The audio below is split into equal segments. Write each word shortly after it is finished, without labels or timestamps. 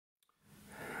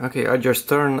Okay, I just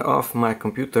turned off my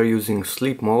computer using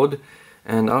sleep mode,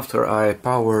 and after I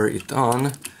power it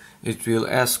on, it will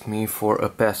ask me for a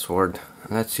password.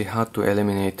 Let's see how to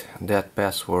eliminate that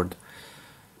password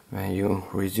when you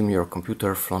resume your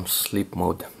computer from sleep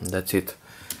mode. That's it.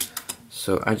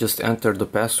 So I just entered the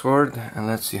password, and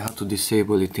let's see how to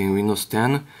disable it in Windows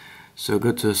 10. So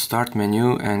go to the Start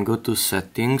menu and go to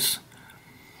Settings.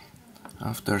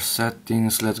 After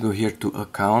Settings, let's go here to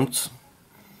Accounts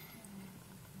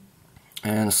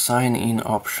and Sign In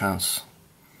Options.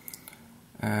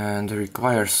 And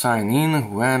require sign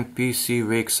in when PC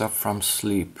wakes up from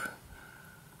sleep.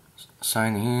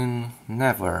 Sign in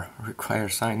never. Require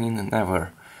sign in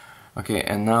never. Okay,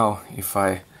 and now if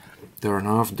I turn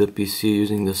off the PC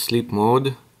using the sleep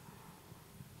mode,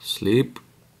 sleep,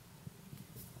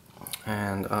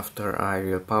 and after I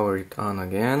will power it on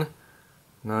again,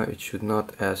 now it should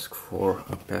not ask for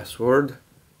a password.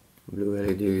 Blue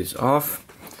LED is off.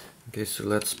 Okay, so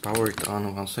let's power it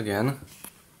on once again.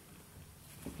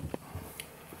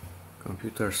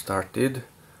 Computer started,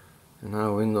 and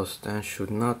now Windows 10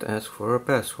 should not ask for a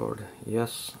password.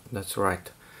 Yes, that's right.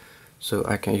 So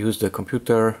I can use the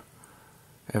computer,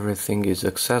 everything is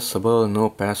accessible, no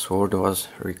password was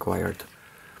required.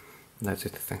 That's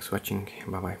it, thanks for watching,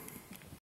 bye bye.